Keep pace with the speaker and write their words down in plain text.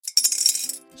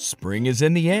Spring is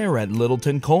in the air at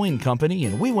Littleton Coin Company,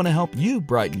 and we want to help you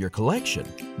brighten your collection.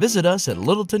 Visit us at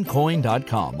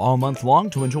littletoncoin.com all month long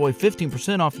to enjoy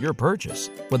 15% off your purchase.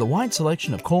 With a wide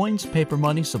selection of coins, paper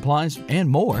money, supplies, and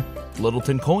more,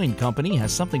 Littleton Coin Company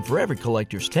has something for every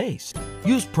collector's taste.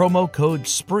 Use promo code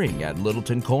SPRING at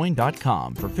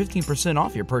littletoncoin.com for 15%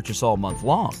 off your purchase all month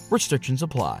long. Restrictions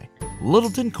apply.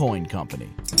 Littleton Coin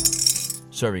Company.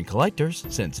 Serving collectors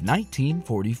since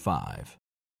 1945.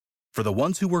 For the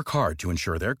ones who work hard to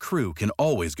ensure their crew can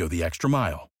always go the extra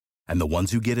mile, and the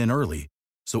ones who get in early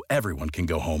so everyone can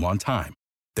go home on time,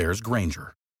 there's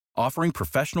Grainger, offering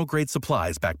professional-grade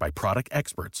supplies backed by product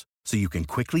experts so you can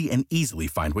quickly and easily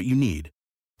find what you need.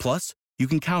 Plus, you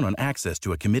can count on access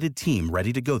to a committed team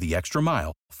ready to go the extra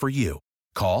mile for you.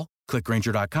 Call, click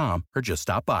Grainger.com, or just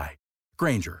stop by.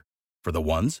 Grainger, for the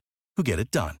ones who get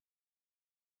it done.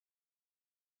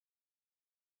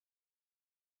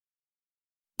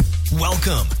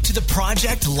 Welcome to the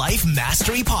Project Life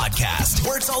Mastery Podcast,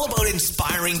 where it's all about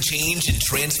inspiring change and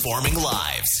transforming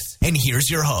lives. And here's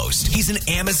your host. He's an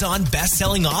Amazon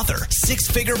best-selling author,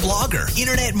 six-figure blogger,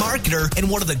 internet marketer,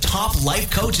 and one of the top life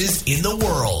coaches in the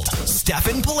world,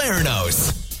 Stefan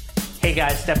Palernos. Hey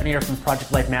guys, Stefan here from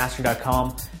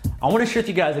ProjectLifeMastery.com. I want to share with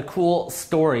you guys a cool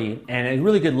story and a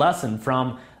really good lesson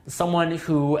from someone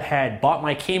who had bought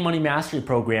my K-Money Mastery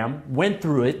program, went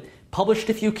through it, published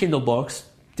a few Kindle books,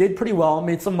 did pretty well,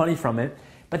 made some money from it,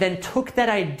 but then took that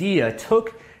idea,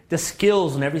 took the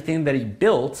skills and everything that he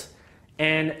built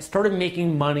and started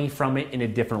making money from it in a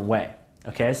different way.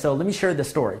 Okay, so let me share the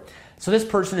story. So this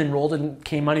person enrolled in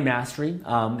K-Money Mastery,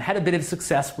 had a bit of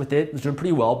success with it, was doing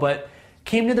pretty well, but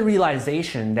came to the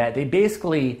realization that they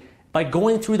basically, by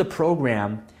going through the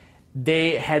program,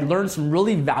 they had learned some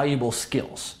really valuable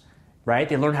skills, right?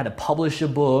 They learned how to publish a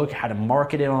book, how to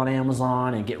market it on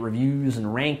Amazon and get reviews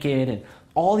and rank it, and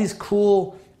all these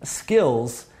cool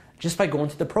skills just by going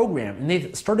through the program. And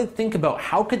they started to think about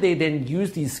how could they then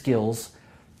use these skills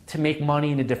to make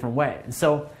money in a different way. And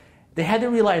so they had the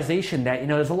realization that,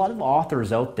 there's a lot of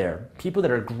authors out there, people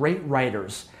that are great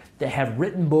writers that have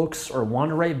written books or want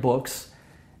to write books,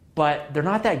 but they're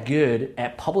not that good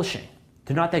at publishing.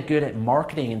 They're not that good at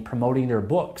marketing and promoting their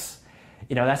books.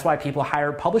 That's why people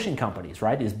hire publishing companies,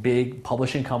 right? These big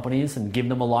publishing companies, and give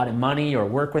them a lot of money or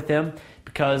work with them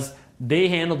because they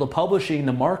handle the publishing,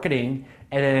 the marketing,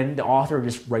 and then the author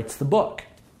just writes the book.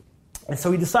 And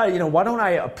so he decided, why don't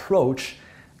I approach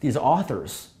these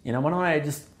authors? Why don't I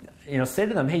just, say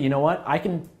to them, hey, you know what? I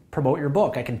can promote your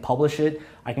book. I can publish it.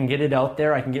 I can get it out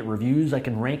there. I can get reviews. I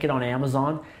can rank it on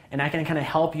Amazon. And I can kind of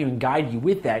help you and guide you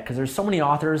with that because there's so many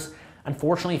authors.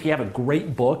 Unfortunately, if you have a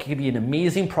great book, it can be an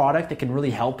amazing product that can really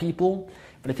help people.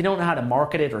 But if you don't know how to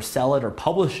market it or sell it or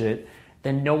publish it,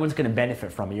 then no one's going to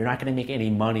benefit from it. You're not going to make any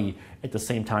money at the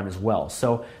same time as well.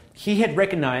 So he had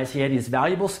recognized he had these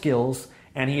valuable skills,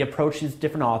 and he approached these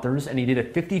different authors, and he did a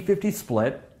 50-50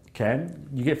 split. Okay,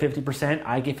 you get 50%,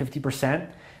 I get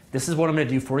 50%. This is what I'm going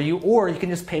to do for you, or you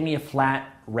can just pay me a flat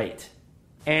rate.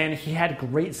 And he had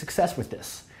great success with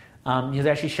this. He was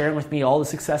actually sharing with me all the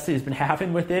success that he's been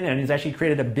having with it, and he's actually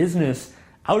created a business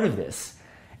out of this.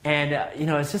 And,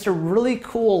 it's just a really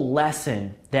cool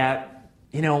lesson that,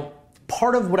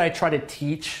 part of what I try to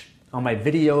teach on my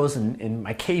videos and in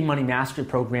my K-Money Mastery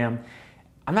program,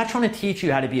 I'm not trying to teach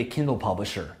you how to be a Kindle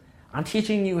publisher. I'm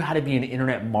teaching you how to be an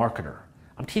internet marketer.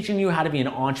 I'm teaching you how to be an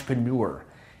entrepreneur.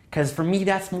 Because for me,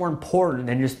 that's more important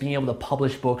than just being able to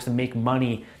publish books and make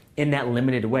money in that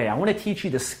limited way. I want to teach you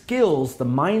the skills, the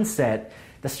mindset,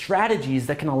 the strategies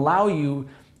that can allow you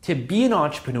to be an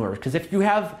entrepreneur. Because if you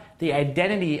have the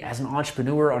identity as an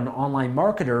entrepreneur or an online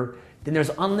marketer, then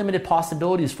there's unlimited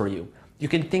possibilities for you. You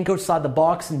can think outside the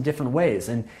box in different ways.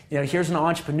 And here's an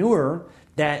entrepreneur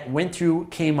that went through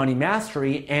K-Money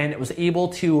Mastery and was able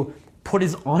to put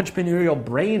his entrepreneurial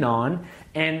brain on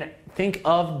and think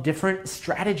of different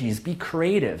strategies, be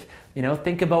creative.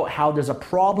 Think about how there's a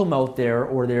problem out there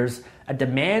or there's a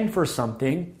demand for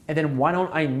something, and then why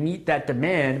don't I meet that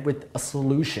demand with a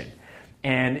solution?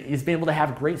 And he's been able to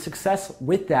have great success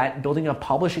with that, building a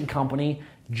publishing company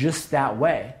just that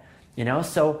way.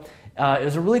 So it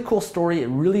was a really cool story. It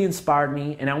really inspired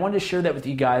me, and I wanted to share that with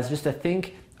you guys just to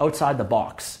think outside the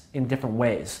box in different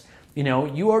ways.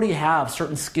 You already have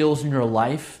certain skills in your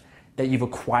life that you've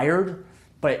acquired,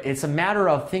 but it's a matter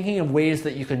of thinking of ways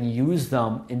that you can use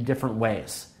them in different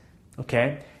ways,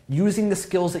 okay? Using the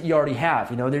skills that you already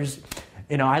have.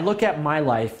 I look at my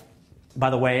life, by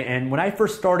the way, and when I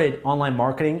first started online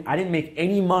marketing, I didn't make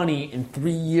any money in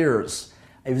 3 years.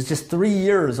 It was just 3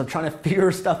 years of trying to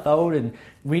figure stuff out and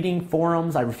reading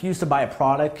forums. I refused to buy a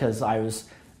product because I was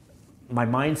my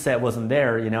mindset wasn't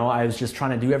there. I was just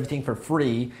trying to do everything for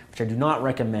free, which I do not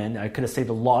recommend. I could have saved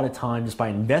a lot of time just by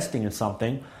investing in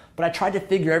something. But I tried to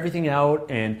figure everything out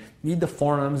and read the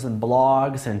forums and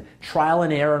blogs and trial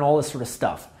and error and all this sort of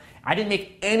stuff. I didn't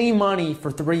make any money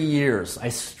for 3 years. I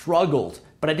struggled,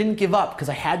 but I didn't give up because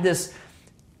I had this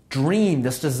dream,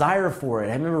 this desire for it.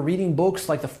 I remember reading books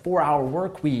like The 4-Hour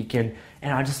Work Week, and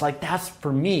I was just like, that's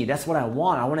for me. That's what I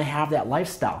want. I want to have that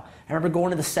lifestyle. I remember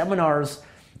going to the seminars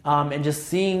and just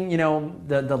seeing,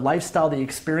 the lifestyle, the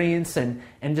experience, and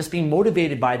just being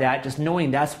motivated by that, just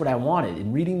knowing that's what I wanted,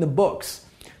 and reading the books.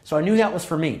 So I knew that was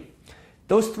for me.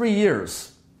 Those 3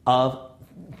 years of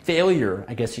failure,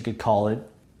 I guess you could call it,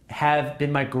 have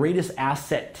been my greatest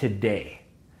asset today.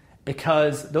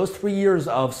 Because those 3 years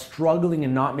of struggling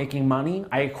and not making money,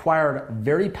 I acquired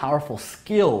very powerful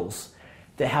skills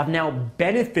that have now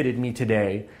benefited me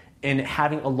today in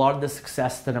having a lot of the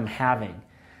success that I'm having.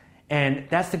 And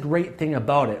that's the great thing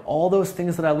about it. All those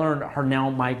things that I learned are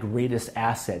now my greatest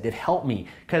asset. They've helped me.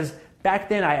 Because back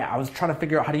then I was trying to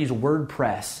figure out how to use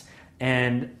WordPress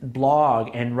and blog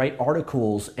and write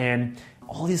articles and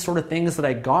all these sort of things that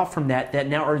I got from that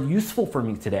now are useful for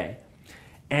me today.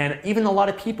 And even a lot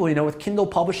of people, with Kindle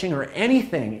publishing or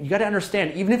anything, you got to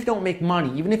understand, even if you don't make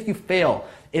money, even if you fail,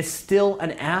 it's still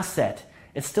an asset.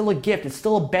 It's still a gift. It's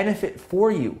still a benefit for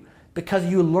you because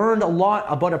you learned a lot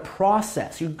about a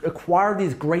process. You acquired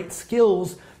these great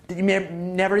skills that you may have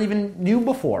never even knew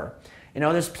before.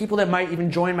 There's people that might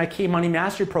even join my K-Money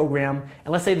Mastery program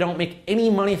and let's say they don't make any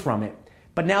money from it.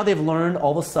 But now they've learned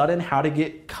all of a sudden how to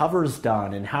get covers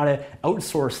done and how to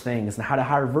outsource things and how to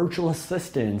hire virtual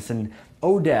assistants and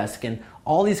Odesk and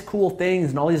all these cool things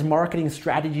and all these marketing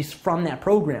strategies from that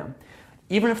program.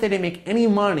 Even if they didn't make any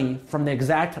money from the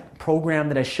exact program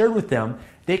that I shared with them,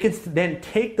 they could then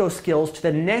take those skills to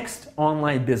the next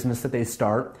online business that they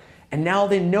start. And now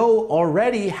they know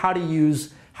already how to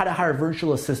hire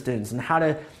virtual assistants and how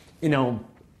to,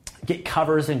 get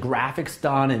covers and graphics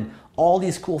done and all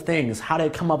these cool things, how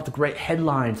to come up with great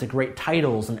headlines and great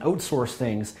titles and outsource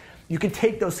things. You can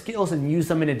take those skills and use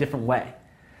them in a different way.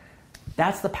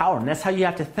 That's the power, and that's how you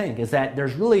have to think, is that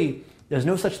there's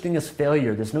no such thing as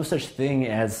failure. There's no such thing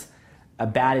as a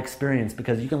bad experience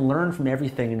because you can learn from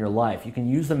everything in your life. You can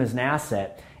use them as an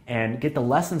asset and get the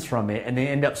lessons from it, and they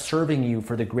end up serving you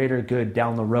for the greater good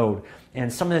down the road.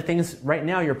 And some of the things right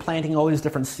now, you're planting all these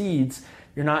different seeds.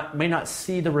 May not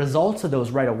see the results of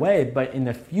those right away, but in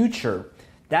the future,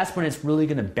 that's when it's really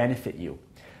going to benefit you.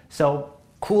 So,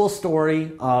 cool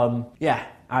story.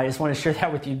 I just want to share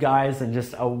that with you guys and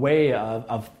just a way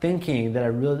of thinking that I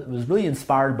was really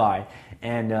inspired by.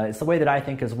 And it's the way that I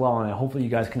think as well, and hopefully you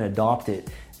guys can adopt it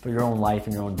for your own life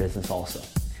and your own business also.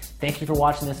 Thank you for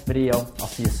watching this video. I'll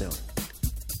see you soon.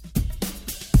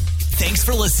 Thanks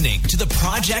for listening to the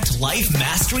Project Life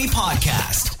Mastery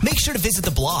Podcast. Make sure to visit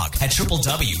the blog at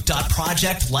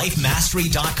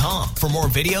www.projectlifemastery.com for more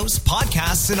videos,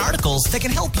 podcasts, and articles that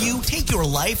can help you take your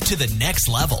life to the next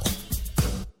level.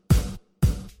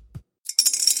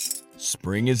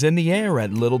 Spring is in the air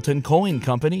at Littleton Coin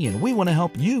Company, and we want to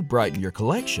help you brighten your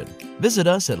collection. Visit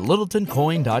us at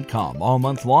littletoncoin.com all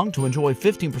month long to enjoy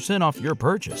 15% off your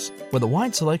purchase. With a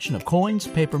wide selection of coins,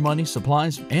 paper money,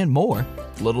 supplies, and more,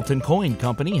 Littleton Coin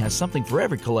Company has something for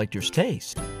every collector's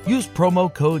taste. Use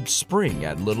promo code SPRING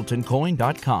at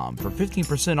littletoncoin.com for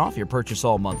 15% off your purchase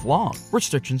all month long.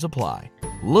 Restrictions apply.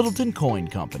 Littleton Coin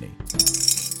Company.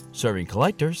 Serving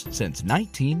collectors since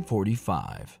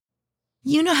 1945.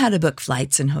 You know how to book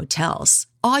flights and hotels.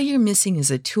 All you're missing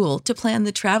is a tool to plan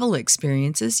the travel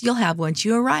experiences you'll have once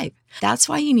you arrive. That's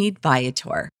why you need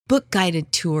Viator. Book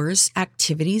guided tours,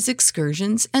 activities,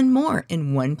 excursions, and more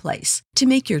in one place to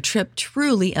make your trip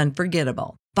truly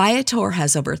unforgettable. Viator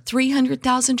has over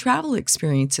 300,000 travel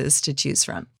experiences to choose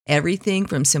from. Everything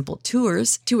from simple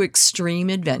tours to extreme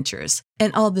adventures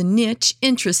and all the niche,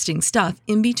 interesting stuff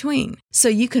in between. So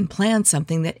you can plan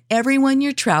something that everyone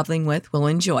you're traveling with will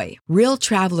enjoy. Real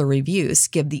traveler reviews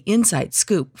give the inside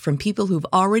scoop from people who've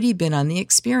already been on the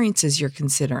experiences you're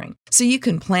considering. So you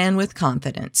can plan with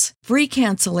confidence. Free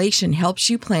cancellation helps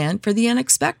you plan for the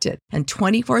unexpected. And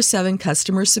 24/7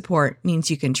 customer support means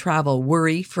you can travel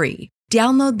worry-free.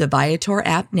 Download the Viator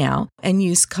app now and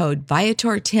use code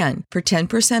Viator10 for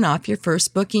 10% off your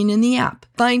first booking in the app.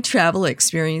 Find travel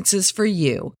experiences for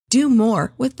you. Do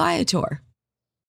more with Viator.